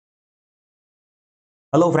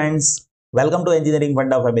Hello friends, welcome to Engineering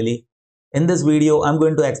Funda family. In this video, I'm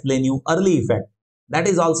going to explain you early effect that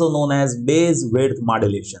is also known as base width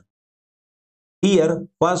modulation. Here,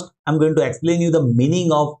 first I'm going to explain you the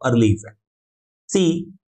meaning of early effect. See,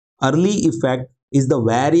 early effect is the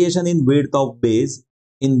variation in width of base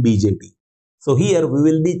in BJT. So here we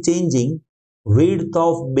will be changing width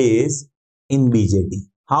of base in BJT.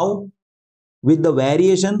 How? With the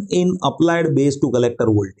variation in applied base to collector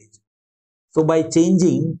voltage. So by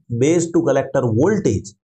changing base to collector voltage,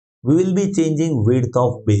 we will be changing width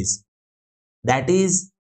of base. That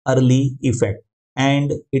is early effect,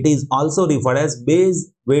 and it is also referred as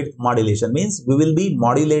base width modulation, means we will be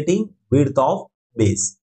modulating width of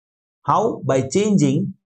base. How? By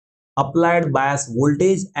changing applied bias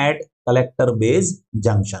voltage at collector base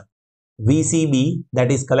junction. VCB,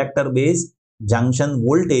 that is collector base junction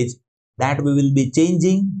voltage, that we will be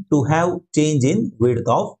changing to have change in width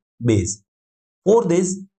of base. For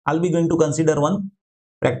this, I'll be going to consider one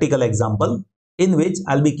practical example in which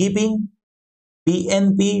I'll be keeping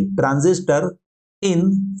PNP transistor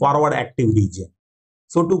in forward active region.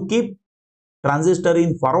 So to keep transistor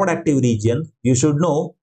in forward active region, you should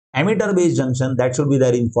know emitter base junction that should be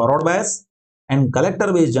there in forward bias and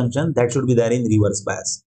collector base junction that should be there in reverse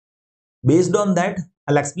bias. Based on that,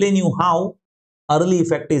 I'll explain you how early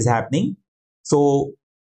effect is happening. So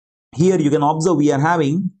here you can observe we are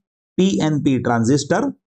having PNP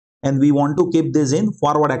transistor and we want to keep this in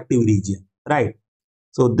forward active region, right?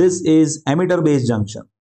 So this is emitter base junction.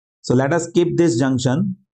 So let us keep this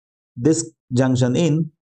junction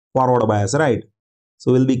in forward bias, right?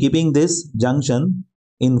 So we'll be keeping this junction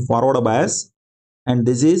in forward bias and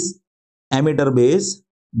this is emitter base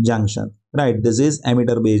junction, right? This is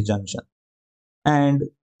emitter base junction. And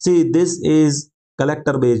see, this is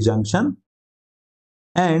collector base junction.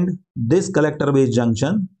 And this collector base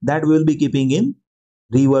junction that we will be keeping in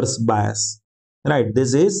reverse bias, right?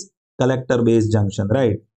 This is collector base junction,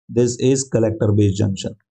 right? This is collector base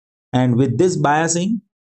junction. And with this biasing,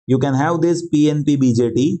 you can have this PNP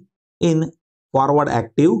BJT in forward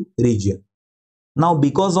active region. Now,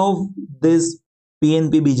 because of this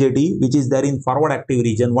PNP BJT, which is there in forward active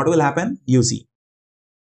region, what will happen? You see,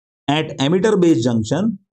 at emitter base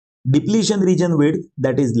junction, depletion region width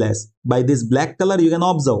that is less. By this black color you can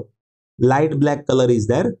observe light black color is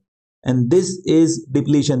there and this is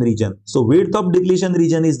depletion region. So width of depletion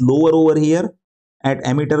region is lower over here at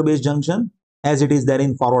emitter base junction as it is there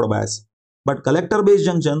in forward bias. But collector base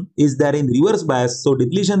junction is there in reverse bias. So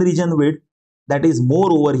depletion region width that is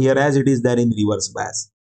more over here as it is there in reverse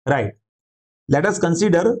bias. Right. Let us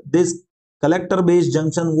consider this collector base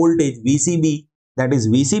junction voltage VCB, that is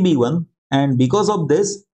VCB1, and because of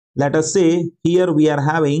this, let us say here we are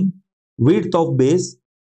having width of base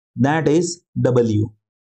that is W,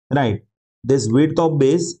 right? This width of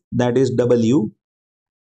base that is W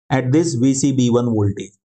at this VCB1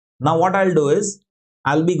 voltage. Now what I'll do is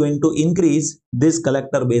I'll be going to increase this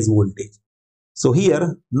collector base voltage. So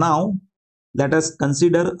here now let us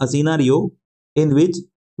consider a scenario in which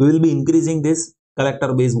we will be increasing this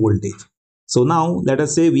collector base voltage. So now let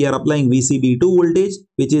us say we are applying VCB2 voltage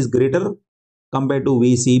which is greater compared to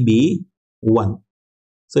VCB1.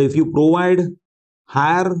 So if you provide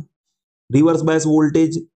higher reverse bias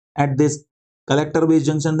voltage at this collector base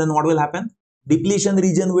junction, then what will happen? Depletion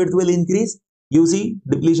region width will increase. You see,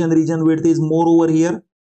 depletion region width is more over here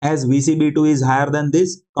as VCB2 is higher than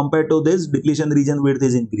this. Compared to this, depletion region width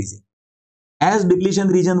is increasing. As depletion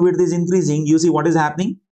region width is increasing, you see what is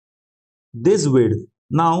happening? This width,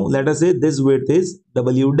 now let us say this width is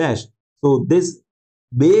W dash. So this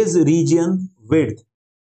base region width,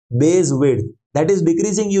 base width that is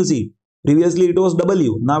decreasing, you see. Previously it was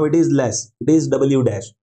W, now it is less, it is W dash.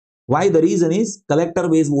 Why? The reason is collector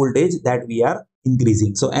base voltage that we are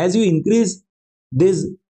increasing. So as you increase this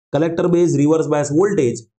collector base reverse bias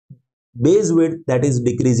voltage, base width that is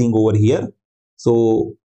decreasing over here.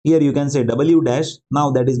 So here you can say W dash,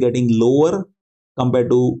 now that is getting lower compared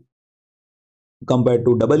to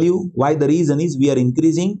W. Why? The reason is we are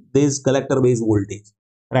increasing this collector base voltage,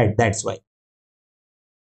 right? That's why.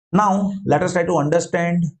 Now let us try to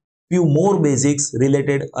understand few more basics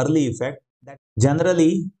related early effect. That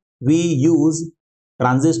generally we use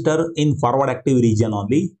transistor in forward active region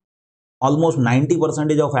only. Almost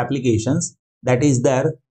 90% of applications that is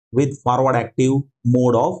there with forward active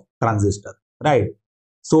mode of transistor, right?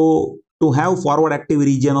 So to have forward active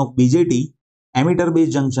region of BJT, emitter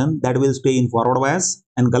base junction that will stay in forward bias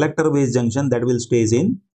and collector base junction that will stays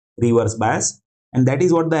in reverse bias. And that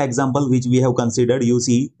is what the example which we have considered. You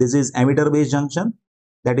see, this is emitter base junction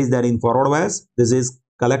that is there in forward bias. This is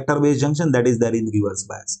collector base junction that is there in reverse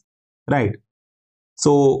bias, right?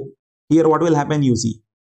 So here what will happen, you see,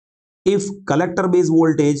 if collector base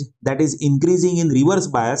voltage that is increasing in reverse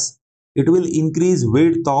bias, it will increase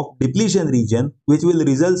width of depletion region, which will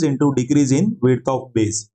result into decrease in width of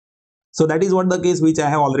base. So that is what the case which I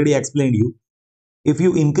have already explained you. If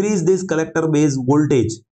you increase this collector base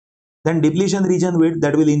voltage, then depletion region width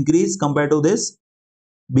that will increase compared to this.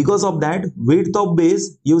 Because of that, width of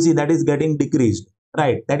base, you see, that is getting decreased,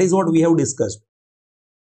 right? That is what we have discussed.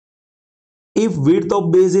 If width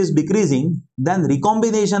of base is decreasing, then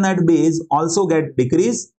recombination at base also get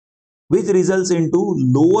decreased, which results into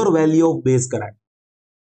lower value of base current.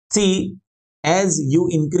 See, as you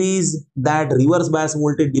increase that reverse bias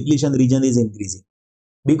voltage, depletion region is increasing.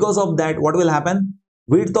 Because of that, what will happen?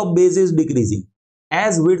 Width of base is decreasing.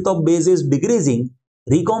 As width of base is decreasing,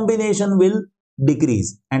 recombination will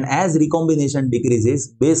decrease, and as recombination decreases,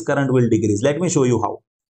 base current will decrease. Let me show you how.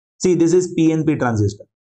 See, this is PNP transistor.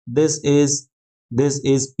 This is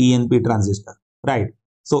PNP transistor, right?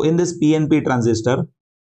 So in this PNP transistor,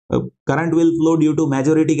 current will flow due to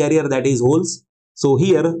majority carrier, that is holes. So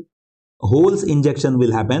here holes injection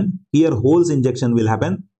will happen. Here holes injection will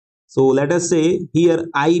happen. So let us say here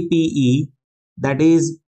IPE, that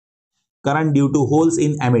is current due to holes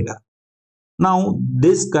in emitter. Now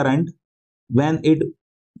this current, when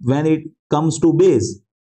it comes to base,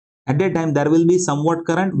 at that time there will be somewhat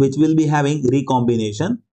current which will be having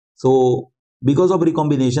recombination. So because of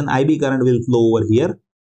recombination, IB current will flow over here,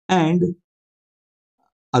 and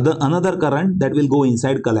another current that will go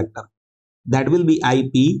inside collector, that will be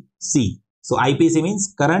IPC. So IPC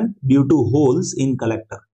means current due to holes in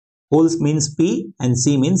collector. Holes means P and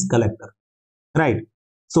C means collector, right?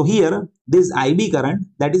 So here this IB current,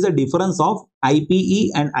 that is a difference of IPE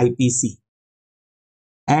and IPC.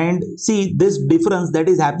 And see, this difference that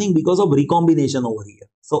is happening because of recombination over here.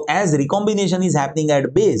 So as recombination is happening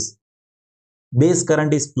at base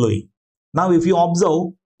current is flowing. Now if you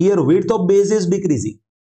observe, here width of base is decreasing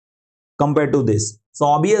compared to this. So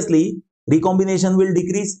obviously recombination will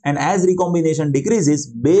decrease, and as recombination decreases,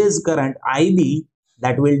 base current IB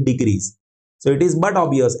that will decrease. So it is but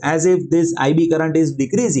obvious, as if this IB current is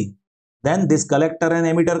decreasing, then this collector and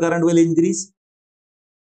emitter current will increase.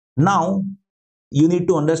 Now you need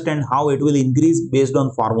to understand how it will increase based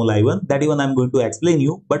on formula even. That even I am going to explain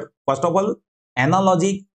you. But first of all,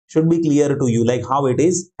 analogy should be clear to you, like how it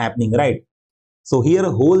is happening, right? So here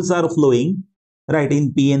holes are flowing, right,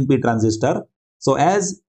 in PNP transistor. So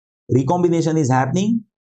as recombination is happening,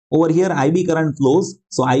 over here IB current flows.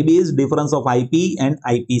 So IB is difference of IP and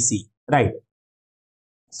IPC, right?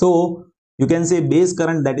 So you can say base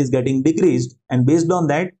current that is getting decreased, and based on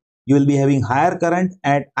that you will be having higher current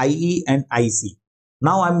at IE and IC.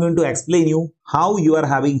 Now I am going to explain you how you are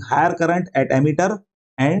having higher current at emitter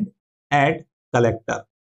and at collector.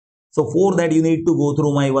 So for that you need to go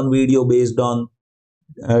through my one video based on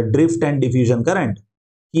drift and diffusion current.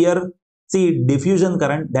 Here see diffusion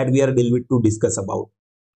current that we are dealing to discuss about.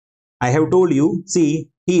 I have told you, see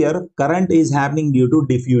here current is happening due to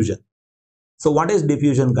diffusion. So what is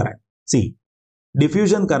diffusion current? See,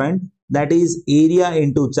 diffusion current, that is area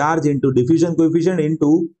into charge into diffusion coefficient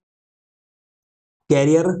into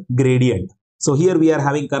carrier gradient. So here we are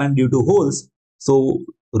having current due to holes. So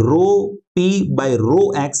rho P by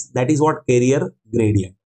rho X, that is what carrier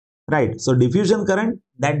gradient, right? So diffusion current,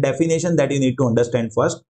 that definition that you need to understand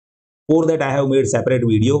first. For that I have made separate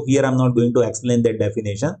video. Here I am not going to explain that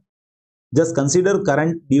definition. Just consider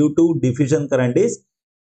current due to diffusion current is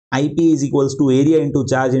IP is equals to area into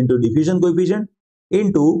charge into diffusion coefficient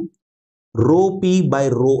into rho P by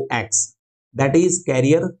rho X, that is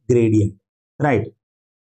carrier gradient, right?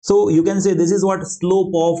 So you can say this is what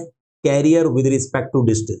slope of carrier with respect to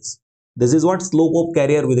distance. This is what slope of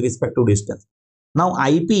carrier with respect to distance. Now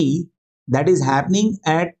IP, that is happening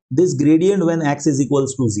at this gradient when X is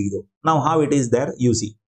equals to 0. Now how it is there, you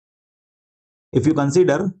see. If you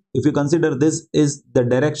consider this is the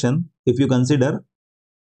direction, if you consider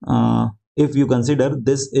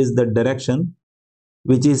this is the direction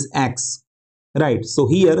which is X, right? So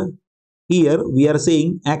here we are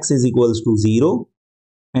saying X is equals to 0,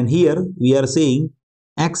 and here we are saying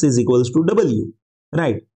X is equals to W,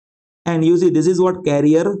 right? And you see this is what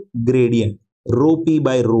carrier gradient, rho P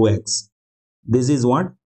by rho X. This is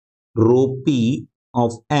what rho P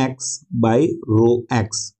of X by rho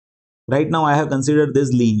X. Right now I have considered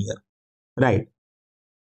this linear, right?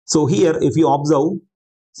 So here if you observe,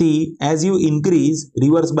 see, as you increase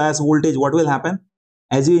reverse bias voltage, what will happen?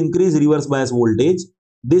 As you increase reverse bias voltage,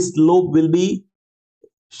 this slope will be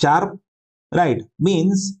sharp, right?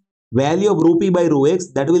 Means value of rho P by rho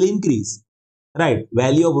X that will increase, right?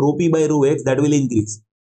 Value of rho P by rho X that will increase.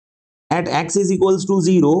 At x is equals to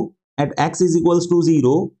 0, at x is equals to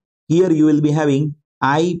 0, here you will be having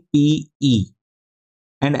IPE.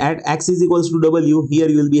 And at x is equals to W, here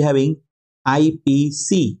you will be having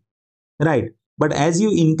IPC, right? But as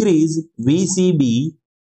you increase VCB,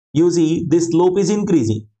 you see this slope is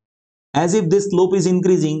increasing. As if this slope is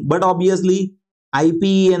increasing, but obviously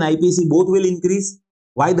IPE and IPC both will increase.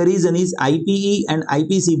 Why? The reason is IPE and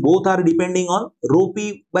IPC both are depending on rho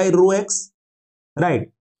P by rho X, right?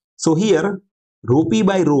 So here rho P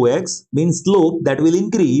by rho X means slope that will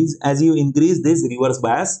increase as you increase this reverse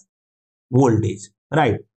bias voltage,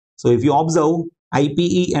 right? So if you observe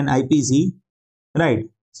IPE and IPC, right?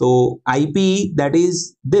 So IPE, that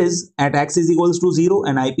is this at x is equals to 0,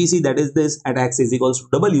 and IPC, that is this at x is equals to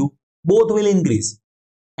W, both will increase.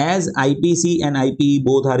 As IPC and IPE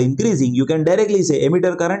both are increasing, you can directly say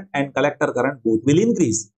emitter current and collector current both will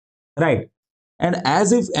increase, right? And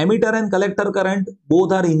as if emitter and collector current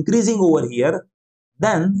both are increasing over here,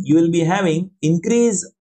 then you will be having increase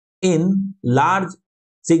in large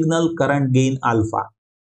signal current gain alpha.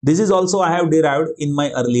 This is also I have derived in my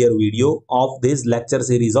earlier video of this lecture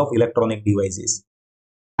series of electronic devices.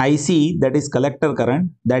 IC, that is collector current,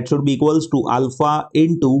 that should be equals to alpha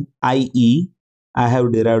into IE. I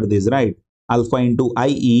have derived this, right? Alpha into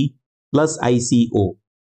IE plus ICO.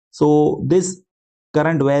 So this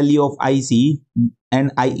current value of IC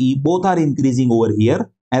and IE both are increasing over here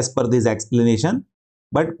as per this explanation.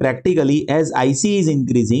 But practically, as IC is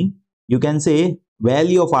increasing, you can say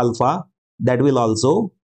value of alpha that will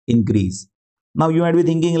also increase. Now you might be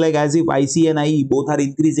thinking, like, as if IC and IE both are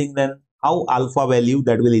increasing, then how alpha value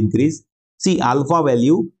that will increase? See, alpha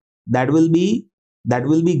value that will be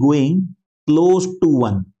going close to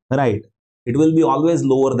 1, right? It will be always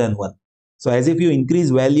lower than 1. So as if you increase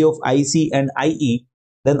value of IC and IE,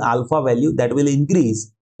 then alpha value that will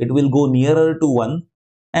increase, it will go nearer to 1,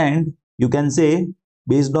 and you can say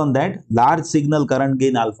based on that large signal current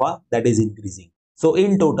gain alpha that is increasing. So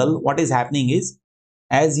in total, what is happening is,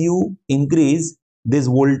 as you increase this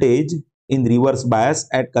voltage in reverse bias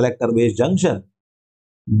at collector base junction,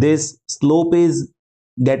 this slope is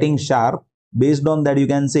getting sharp. Based on that, you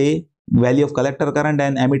can say value of collector current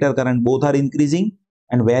and emitter current both are increasing,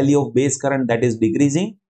 and value of base current that is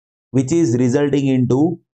decreasing, which is resulting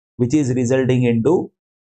into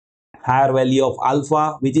higher value of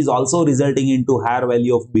alpha, which is also resulting into higher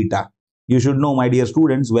value of beta. You should know, my dear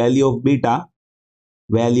students, value of beta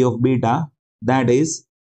that is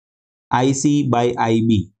IC by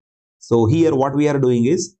IB. So here what we are doing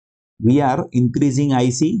is, we are increasing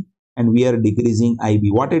IC and we are decreasing IB.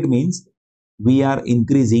 What it means? We are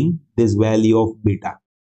increasing this value of beta,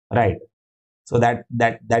 right? So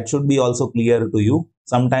that should be also clear to you.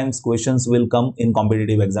 Sometimes questions will come in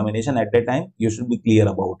competitive examination. At that time, you should be clear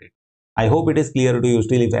about it. I hope it is clear to you.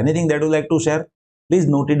 Still, if anything that you like to share, please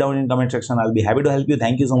note it down in comment section. I'll be happy to help you.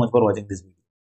 Thank you so much for watching this video.